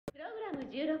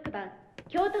16番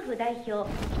京都府代表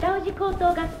北大路高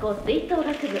等学校吹奏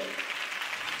楽部。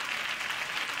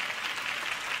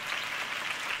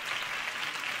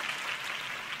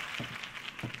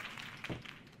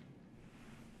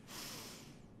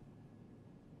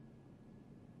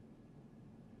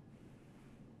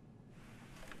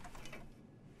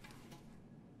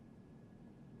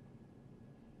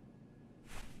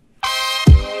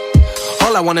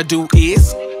All I wanna do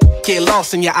is get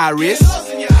lost in your iris,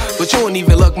 but you don't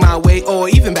even look my way or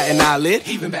even bat an eyelid.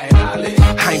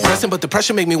 I ain't pressing, but the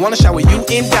pressure make me wanna shower you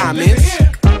in diamonds.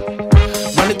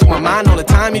 Running through my mind all the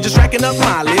time, you're just racking up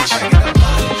mileage.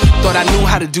 Thought I knew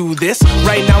how to do this,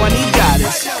 right now I need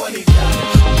guidance.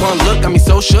 One look got me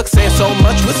so shook, saying so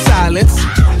much with silence.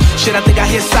 Shit, I think I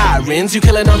hear sirens. You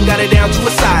killing them, got it down to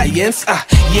a science.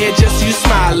 Yeah, just you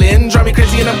smiling, drive me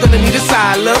crazy and I'm gonna need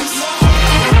asylums.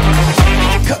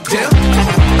 Cup down,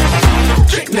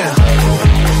 drink now.